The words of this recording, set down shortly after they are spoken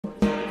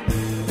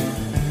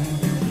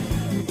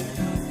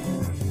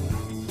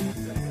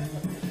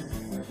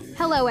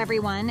Hello,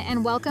 everyone,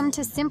 and welcome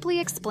to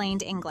Simply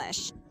Explained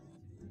English.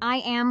 I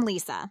am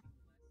Lisa.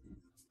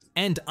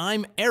 And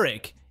I'm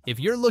Eric. If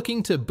you're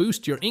looking to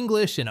boost your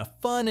English in a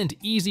fun and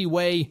easy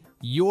way,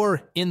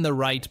 you're in the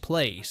right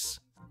place.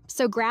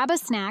 So grab a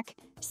snack,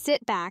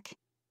 sit back,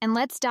 and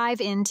let's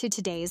dive into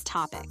today's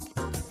topic.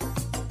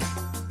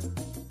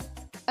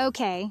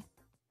 Okay,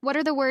 what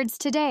are the words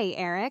today,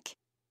 Eric?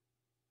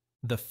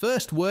 The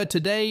first word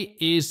today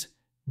is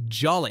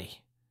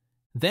jolly.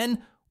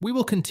 Then we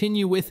will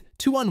continue with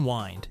to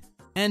unwind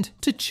and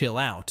to chill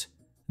out,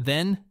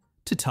 then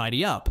to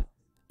tidy up,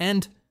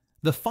 and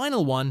the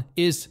final one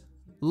is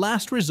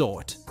last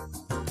resort.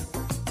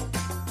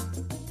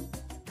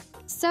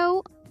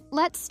 So,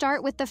 let's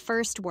start with the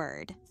first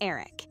word,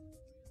 Eric.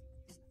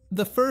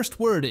 The first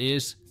word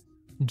is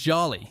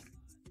jolly.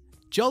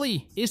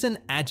 Jolly is an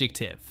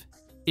adjective.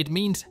 It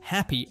means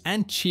happy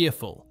and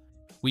cheerful.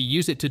 We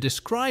use it to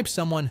describe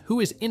someone who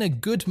is in a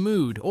good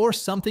mood or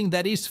something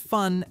that is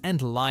fun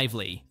and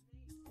lively.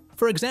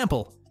 For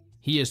example,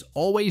 he is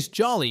always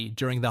jolly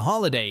during the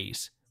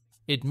holidays.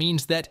 It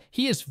means that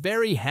he is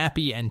very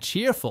happy and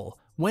cheerful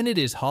when it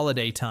is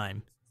holiday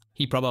time.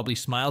 He probably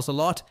smiles a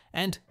lot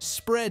and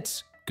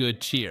spreads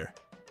good cheer.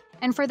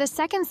 And for the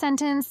second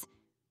sentence,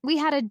 we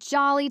had a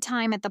jolly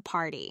time at the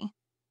party.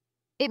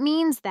 It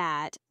means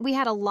that we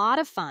had a lot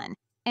of fun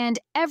and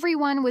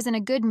everyone was in a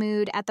good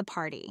mood at the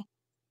party.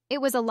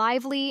 It was a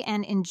lively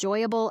and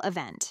enjoyable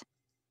event.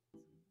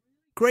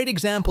 Great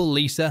example,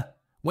 Lisa.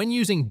 When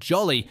using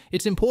jolly,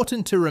 it's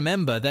important to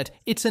remember that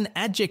it's an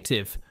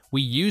adjective.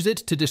 We use it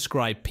to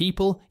describe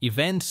people,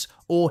 events,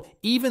 or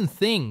even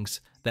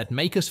things that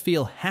make us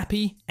feel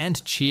happy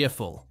and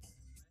cheerful.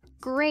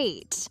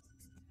 Great.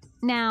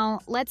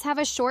 Now, let's have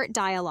a short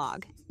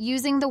dialogue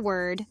using the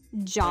word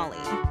jolly.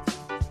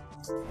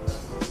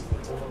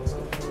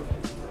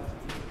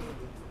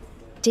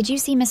 Did you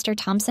see Mr.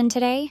 Thompson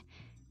today?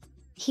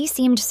 He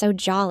seemed so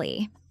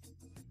jolly.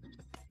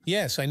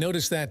 Yes, I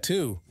noticed that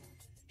too.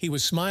 He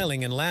was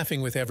smiling and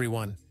laughing with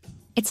everyone.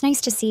 It's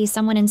nice to see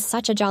someone in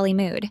such a jolly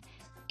mood.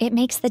 It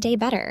makes the day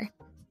better.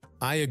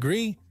 I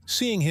agree.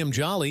 Seeing him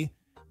jolly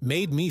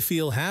made me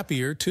feel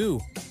happier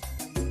too.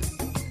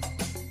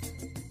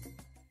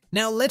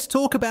 Now let's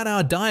talk about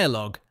our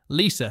dialogue.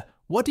 Lisa,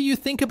 what do you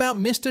think about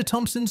Mr.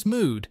 Thompson's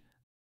mood?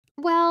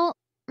 Well,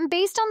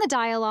 based on the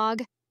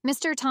dialogue,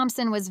 Mr.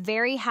 Thompson was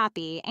very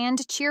happy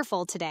and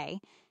cheerful today.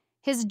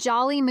 His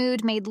jolly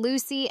mood made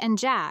Lucy and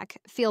Jack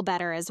feel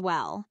better as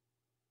well.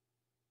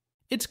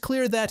 It's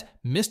clear that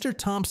Mr.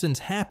 Thompson's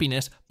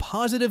happiness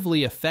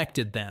positively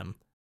affected them.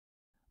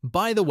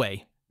 By the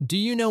way, do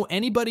you know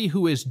anybody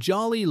who is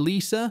jolly,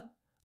 Lisa?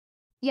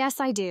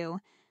 Yes, I do.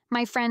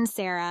 My friend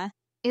Sarah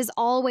is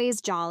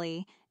always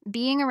jolly.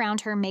 Being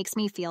around her makes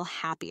me feel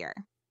happier.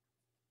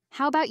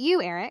 How about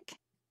you, Eric?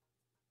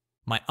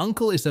 My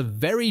uncle is a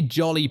very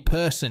jolly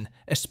person,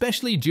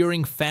 especially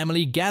during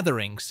family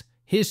gatherings.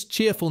 His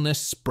cheerfulness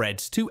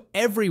spreads to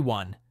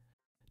everyone.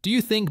 Do you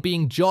think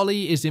being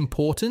jolly is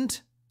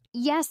important?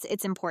 Yes,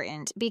 it's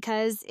important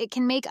because it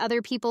can make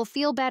other people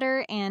feel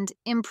better and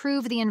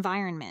improve the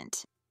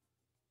environment.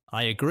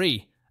 I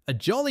agree. A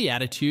jolly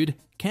attitude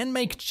can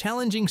make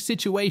challenging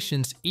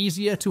situations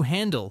easier to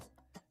handle.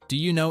 Do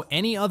you know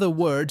any other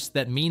words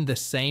that mean the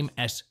same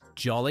as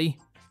jolly?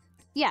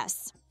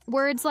 Yes,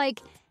 words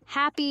like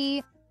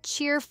happy,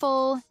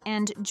 cheerful,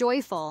 and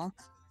joyful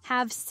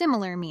have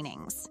similar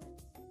meanings.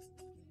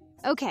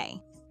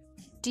 Okay,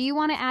 do you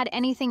want to add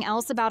anything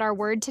else about our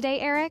word today,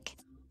 Eric?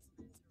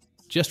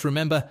 Just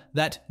remember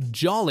that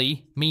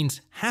jolly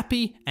means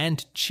happy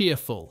and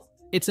cheerful.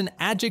 It's an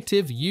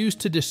adjective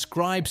used to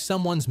describe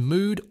someone's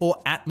mood or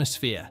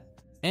atmosphere.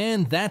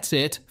 And that's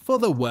it for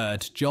the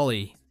word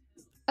jolly.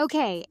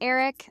 Okay,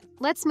 Eric,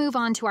 let's move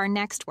on to our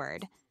next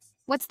word.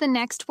 What's the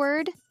next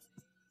word?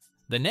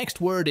 The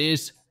next word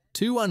is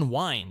to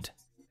unwind.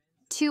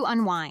 To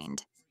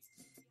unwind.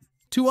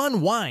 To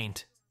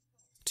unwind.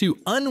 To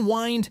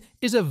unwind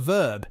is a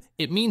verb.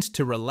 It means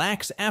to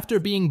relax after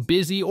being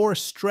busy or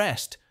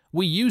stressed.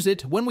 We use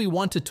it when we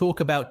want to talk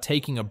about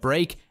taking a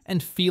break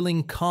and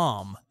feeling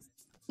calm.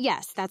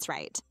 Yes, that's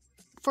right.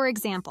 For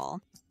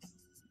example,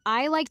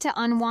 I like to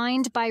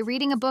unwind by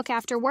reading a book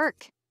after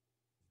work.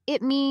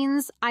 It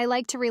means I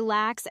like to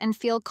relax and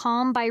feel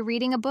calm by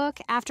reading a book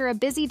after a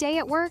busy day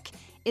at work.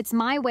 It's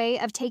my way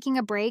of taking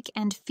a break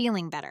and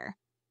feeling better.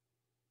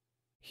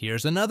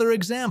 Here's another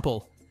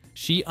example.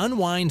 She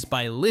unwinds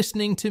by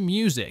listening to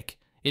music.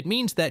 It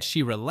means that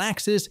she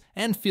relaxes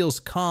and feels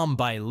calm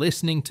by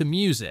listening to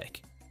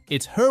music.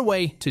 It's her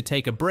way to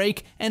take a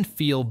break and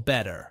feel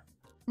better.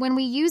 When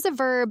we use a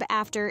verb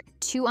after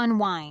to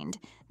unwind,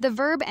 the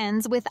verb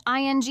ends with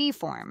ing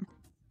form,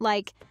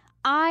 like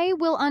I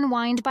will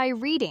unwind by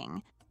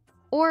reading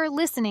or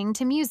listening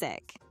to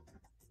music.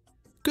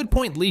 Good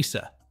point,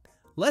 Lisa.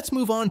 Let's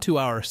move on to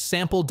our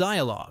sample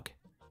dialogue.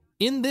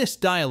 In this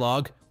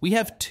dialogue, we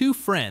have two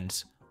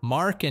friends,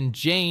 Mark and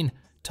Jane,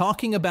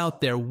 talking about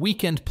their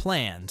weekend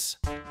plans.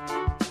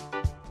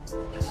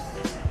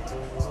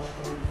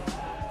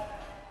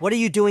 What are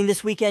you doing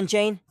this weekend,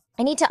 Jane?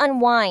 I need to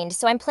unwind,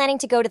 so I'm planning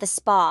to go to the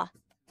spa.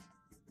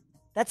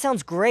 That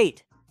sounds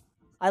great.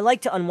 I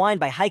like to unwind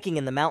by hiking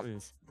in the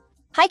mountains.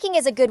 Hiking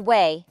is a good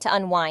way to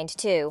unwind,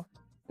 too.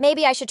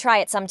 Maybe I should try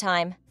it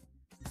sometime.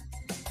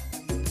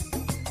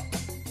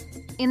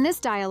 In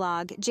this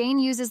dialogue, Jane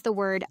uses the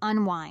word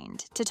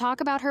unwind to talk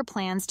about her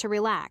plans to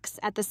relax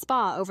at the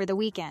spa over the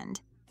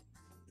weekend.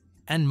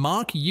 And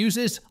Mark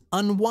uses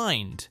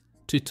unwind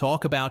to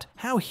talk about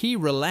how he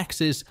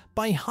relaxes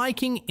by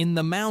hiking in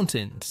the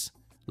mountains.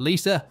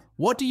 Lisa,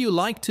 what do you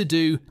like to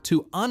do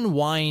to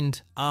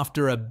unwind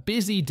after a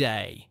busy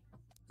day?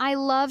 I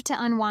love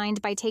to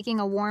unwind by taking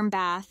a warm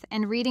bath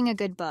and reading a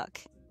good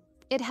book.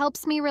 It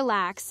helps me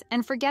relax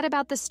and forget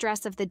about the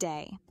stress of the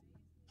day.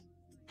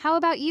 How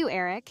about you,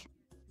 Eric?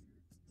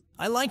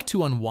 I like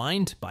to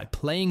unwind by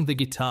playing the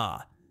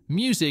guitar.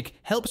 Music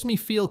helps me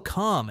feel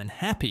calm and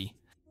happy.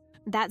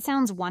 That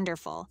sounds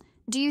wonderful.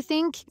 Do you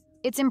think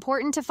it's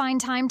important to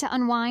find time to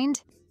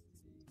unwind?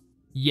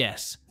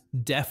 Yes,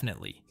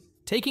 definitely.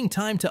 Taking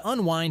time to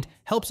unwind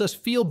helps us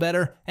feel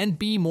better and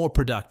be more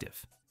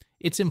productive.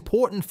 It's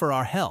important for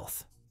our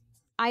health.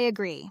 I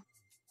agree.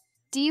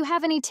 Do you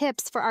have any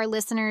tips for our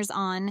listeners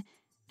on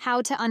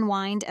how to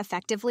unwind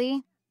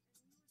effectively?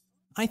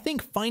 I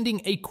think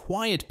finding a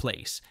quiet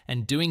place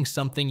and doing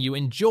something you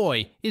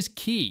enjoy is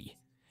key.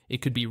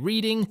 It could be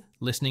reading,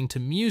 listening to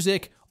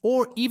music,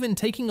 or even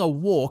taking a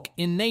walk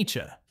in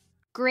nature.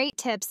 Great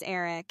tips,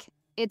 Eric.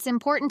 It's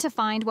important to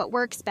find what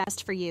works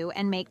best for you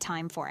and make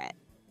time for it.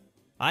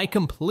 I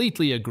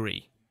completely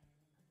agree.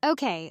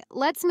 Okay,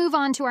 let's move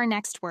on to our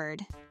next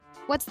word.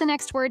 What's the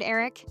next word,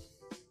 Eric?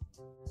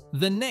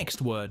 The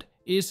next word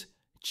is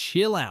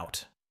chill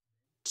out.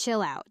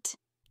 Chill out.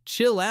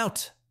 Chill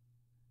out.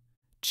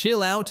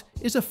 Chill out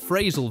is a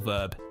phrasal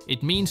verb.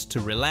 It means to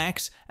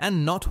relax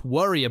and not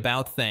worry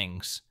about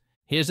things.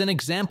 Here's an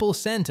example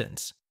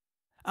sentence.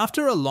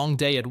 After a long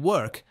day at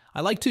work,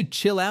 I like to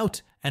chill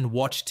out and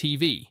watch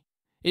TV.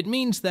 It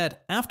means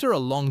that after a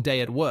long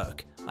day at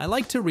work, I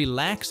like to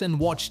relax and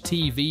watch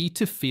TV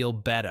to feel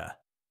better.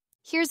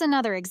 Here's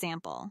another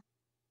example.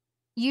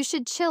 You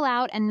should chill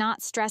out and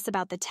not stress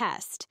about the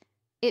test.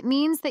 It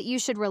means that you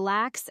should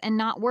relax and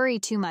not worry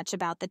too much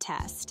about the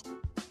test.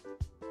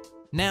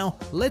 Now,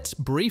 let's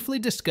briefly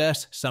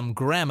discuss some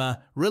grammar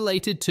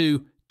related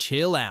to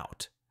chill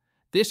out.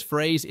 This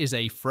phrase is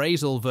a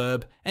phrasal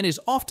verb and is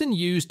often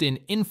used in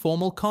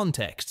informal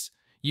contexts.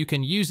 You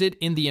can use it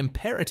in the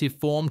imperative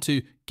form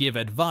to give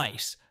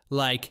advice,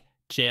 like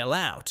chill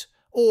out,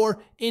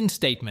 or in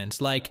statements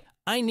like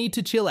I need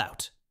to chill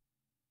out.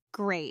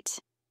 Great.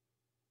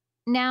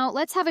 Now,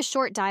 let's have a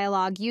short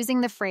dialogue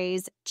using the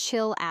phrase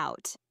chill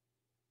out.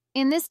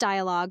 In this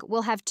dialogue,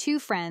 we'll have two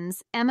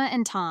friends, Emma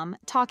and Tom,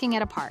 talking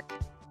at a park.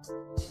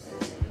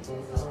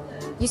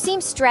 You seem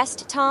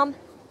stressed, Tom.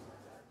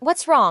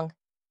 What's wrong?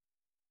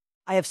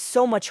 I have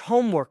so much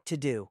homework to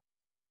do.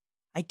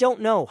 I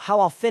don't know how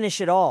I'll finish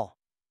it all.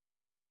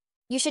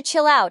 You should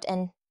chill out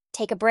and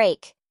take a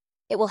break.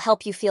 It will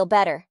help you feel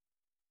better.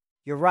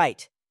 You're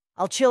right.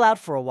 I'll chill out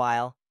for a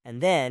while and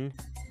then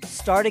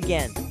start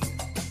again.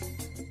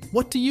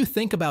 What do you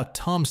think about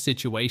Tom's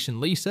situation,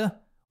 Lisa?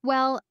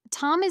 Well,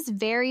 Tom is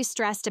very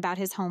stressed about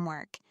his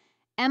homework.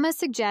 Emma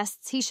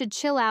suggests he should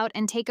chill out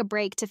and take a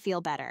break to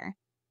feel better.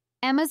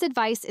 Emma's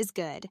advice is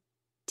good.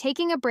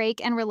 Taking a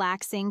break and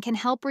relaxing can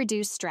help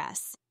reduce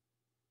stress.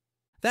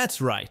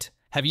 That's right.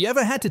 Have you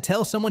ever had to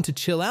tell someone to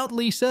chill out,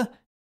 Lisa?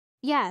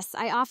 Yes,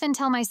 I often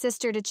tell my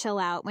sister to chill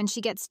out when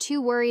she gets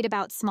too worried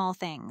about small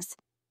things.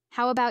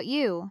 How about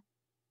you?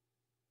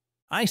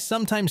 I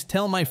sometimes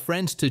tell my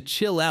friends to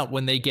chill out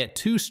when they get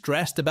too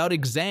stressed about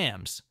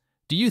exams.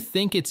 Do you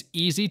think it's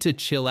easy to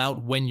chill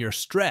out when you're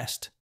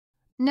stressed?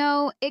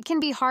 No, it can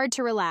be hard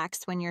to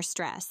relax when you're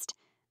stressed,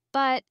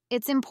 but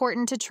it's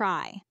important to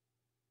try.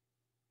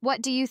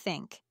 What do you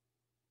think?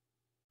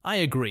 I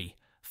agree.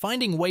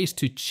 Finding ways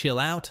to chill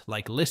out,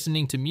 like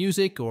listening to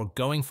music or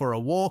going for a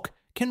walk,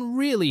 can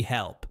really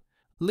help.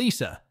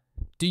 Lisa,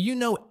 do you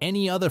know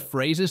any other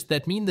phrases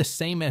that mean the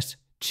same as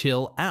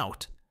chill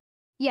out?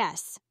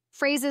 Yes,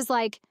 phrases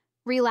like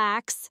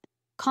relax,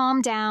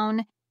 calm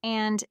down,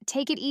 and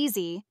take it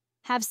easy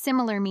have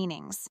similar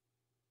meanings.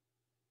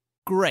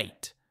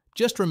 Great.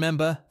 Just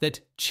remember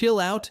that chill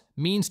out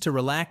means to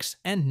relax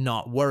and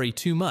not worry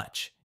too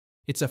much.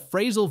 It's a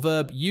phrasal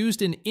verb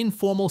used in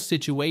informal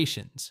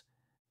situations.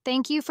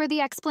 Thank you for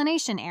the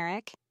explanation,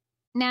 Eric.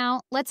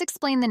 Now, let's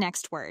explain the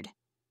next word.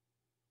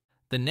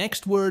 The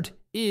next word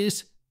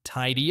is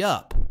tidy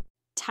up.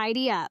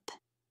 Tidy up.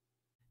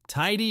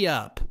 Tidy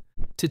up.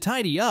 To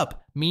tidy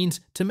up means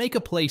to make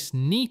a place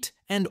neat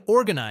and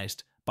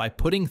organized by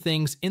putting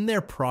things in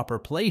their proper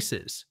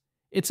places.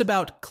 It's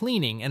about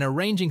cleaning and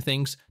arranging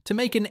things to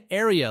make an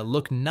area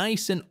look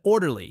nice and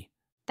orderly.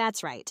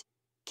 That's right.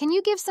 Can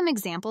you give some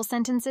example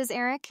sentences,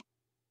 Eric?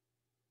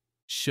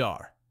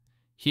 Sure.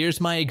 Here's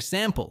my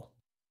example.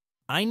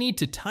 I need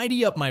to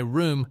tidy up my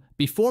room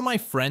before my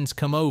friends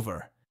come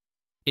over.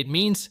 It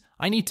means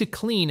I need to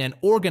clean and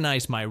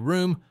organize my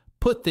room,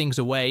 put things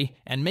away,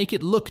 and make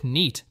it look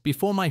neat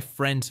before my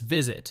friends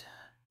visit.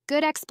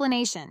 Good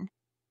explanation.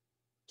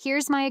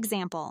 Here's my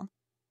example.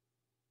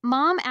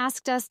 Mom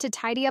asked us to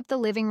tidy up the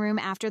living room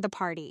after the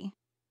party.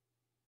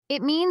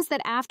 It means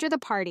that after the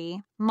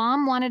party,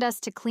 Mom wanted us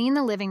to clean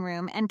the living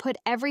room and put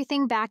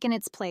everything back in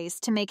its place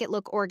to make it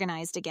look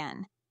organized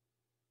again.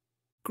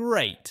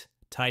 Great!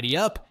 Tidy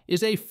up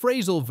is a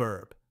phrasal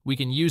verb. We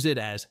can use it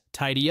as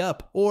tidy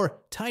up or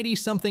tidy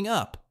something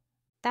up.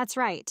 That's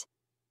right.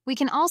 We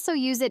can also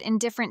use it in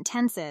different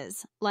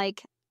tenses,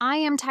 like I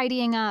am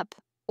tidying up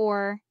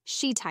or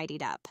she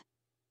tidied up.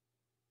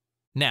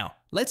 Now,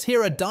 let's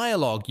hear a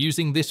dialogue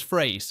using this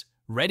phrase.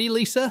 Ready,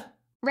 Lisa?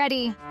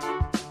 Ready.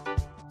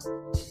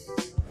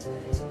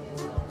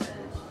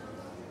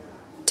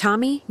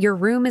 Tommy, your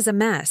room is a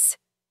mess.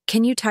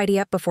 Can you tidy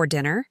up before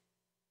dinner?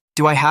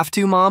 Do I have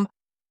to, Mom?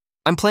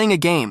 I'm playing a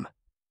game.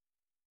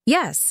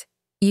 Yes,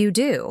 you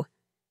do.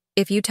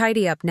 If you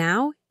tidy up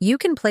now, you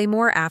can play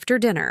more after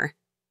dinner.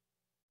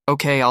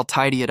 Okay, I'll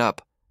tidy it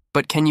up.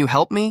 But can you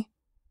help me?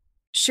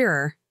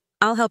 Sure,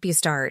 I'll help you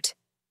start.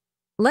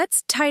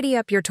 Let's tidy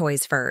up your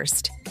toys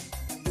first.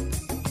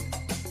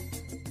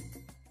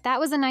 That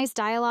was a nice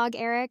dialogue,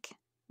 Eric.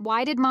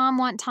 Why did Mom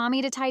want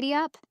Tommy to tidy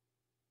up?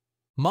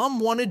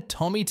 Mom wanted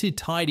Tommy to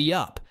tidy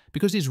up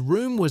because his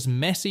room was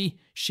messy.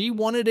 She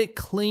wanted it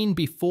clean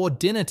before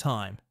dinner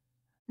time.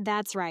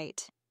 That's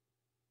right.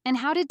 And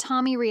how did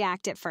Tommy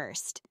react at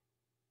first?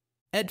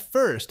 At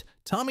first,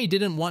 Tommy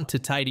didn't want to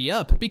tidy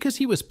up because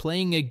he was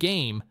playing a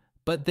game,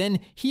 but then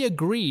he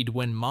agreed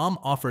when Mom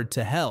offered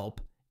to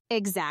help.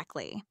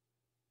 Exactly.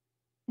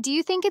 Do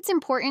you think it's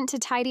important to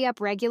tidy up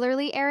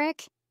regularly,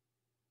 Eric?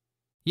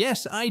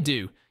 Yes, I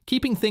do.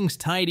 Keeping things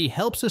tidy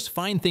helps us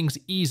find things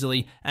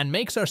easily and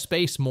makes our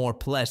space more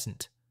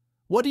pleasant.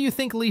 What do you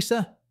think,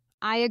 Lisa?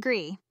 I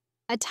agree.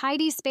 A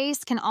tidy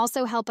space can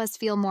also help us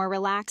feel more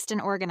relaxed and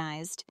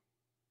organized.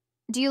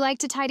 Do you like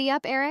to tidy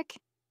up, Eric?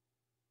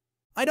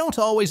 I don't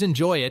always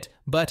enjoy it,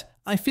 but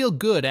I feel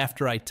good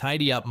after I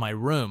tidy up my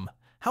room.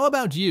 How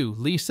about you,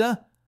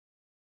 Lisa?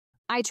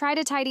 I try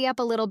to tidy up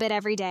a little bit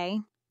every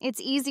day.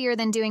 It's easier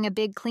than doing a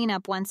big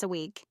cleanup once a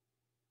week.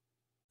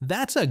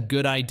 That's a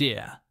good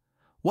idea.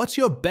 What's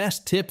your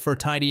best tip for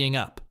tidying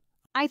up?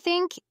 I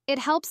think it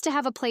helps to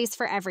have a place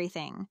for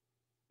everything.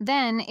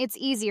 Then it's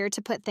easier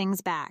to put things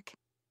back.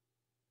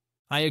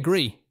 I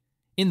agree.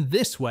 In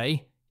this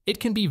way, it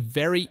can be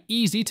very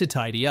easy to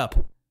tidy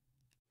up.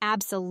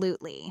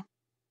 Absolutely.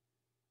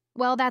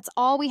 Well, that's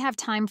all we have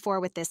time for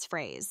with this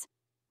phrase.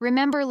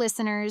 Remember,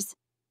 listeners,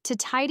 to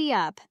tidy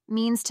up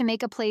means to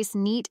make a place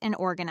neat and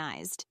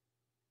organized.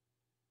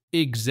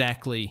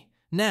 Exactly.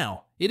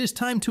 Now, it is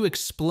time to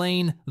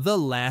explain the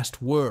last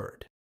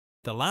word.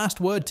 The last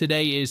word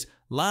today is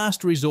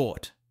last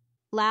resort.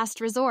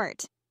 Last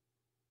resort.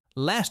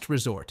 Last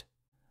resort.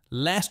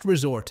 Last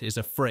resort is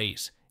a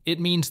phrase. It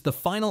means the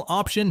final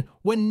option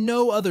when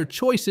no other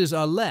choices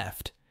are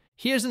left.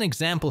 Here's an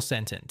example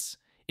sentence.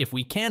 If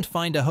we can't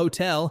find a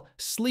hotel,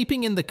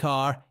 sleeping in the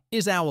car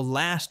is our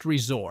last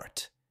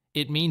resort.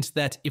 It means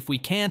that if we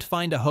can't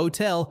find a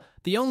hotel,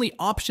 the only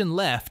option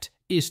left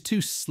is to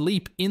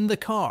sleep in the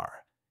car.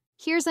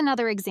 Here's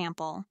another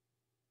example.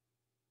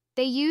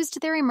 They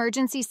used their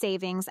emergency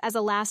savings as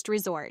a last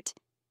resort.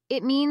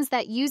 It means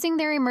that using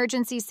their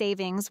emergency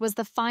savings was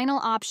the final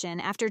option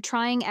after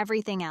trying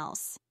everything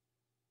else.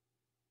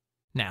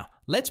 Now,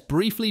 let's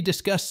briefly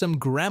discuss some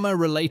grammar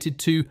related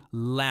to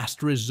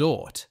last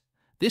resort.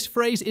 This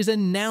phrase is a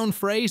noun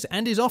phrase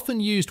and is often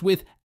used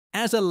with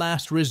as a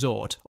last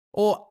resort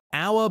or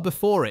our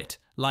before it,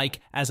 like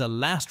as a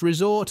last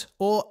resort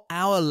or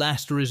our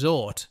last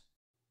resort.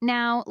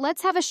 Now,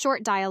 let's have a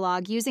short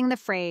dialogue using the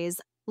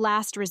phrase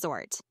last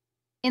resort.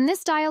 In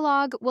this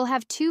dialogue, we'll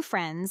have two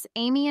friends,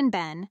 Amy and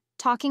Ben,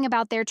 talking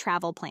about their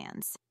travel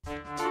plans.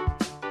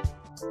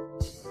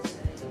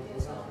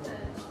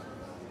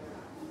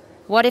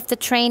 What if the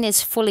train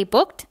is fully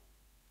booked?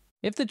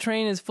 If the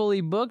train is fully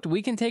booked,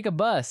 we can take a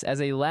bus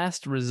as a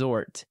last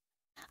resort.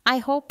 I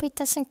hope it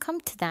doesn't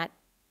come to that.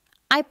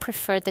 I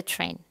prefer the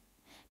train.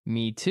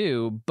 Me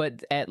too,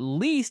 but at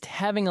least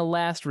having a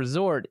last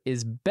resort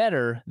is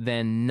better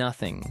than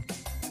nothing.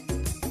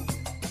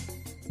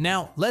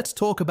 Now, let's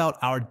talk about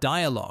our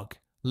dialogue.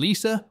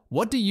 Lisa,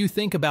 what do you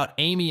think about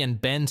Amy and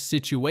Ben's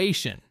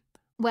situation?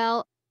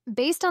 Well,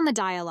 based on the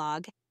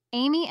dialogue,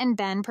 Amy and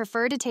Ben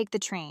prefer to take the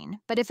train,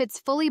 but if it's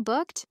fully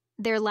booked,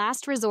 their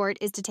last resort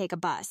is to take a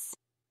bus.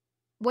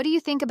 What do you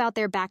think about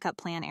their backup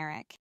plan,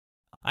 Eric?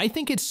 I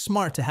think it's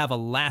smart to have a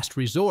last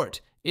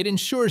resort. It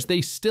ensures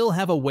they still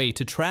have a way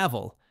to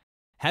travel.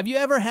 Have you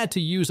ever had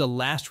to use a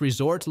last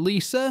resort,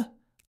 Lisa?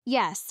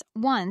 Yes,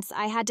 once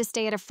I had to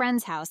stay at a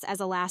friend's house as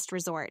a last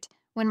resort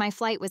when my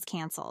flight was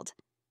canceled.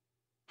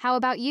 How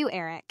about you,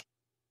 Eric?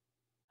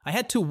 I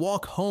had to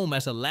walk home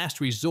as a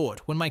last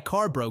resort when my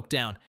car broke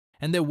down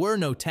and there were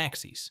no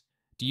taxis.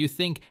 Do you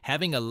think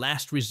having a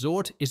last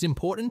resort is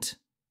important?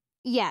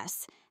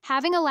 Yes,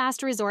 having a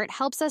last resort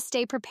helps us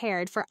stay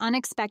prepared for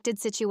unexpected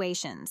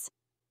situations.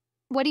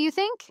 What do you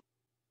think?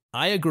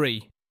 I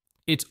agree.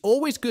 It's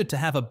always good to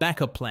have a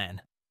backup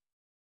plan.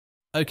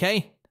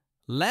 Okay,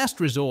 Last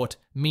resort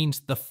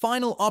means the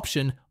final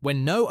option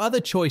when no other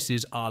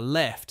choices are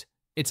left.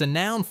 It's a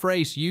noun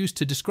phrase used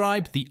to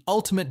describe the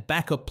ultimate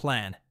backup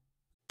plan.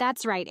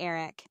 That's right,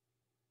 Eric.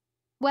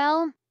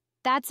 Well,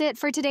 that's it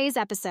for today's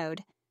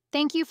episode.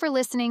 Thank you for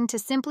listening to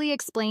Simply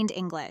Explained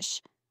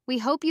English. We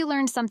hope you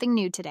learned something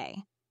new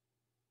today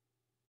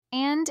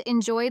and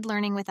enjoyed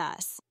learning with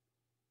us.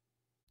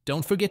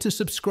 Don't forget to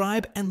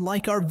subscribe and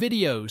like our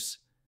videos.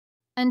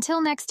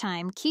 Until next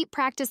time, keep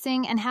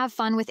practicing and have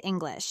fun with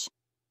English.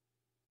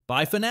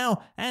 Bye for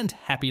now and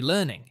happy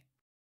learning.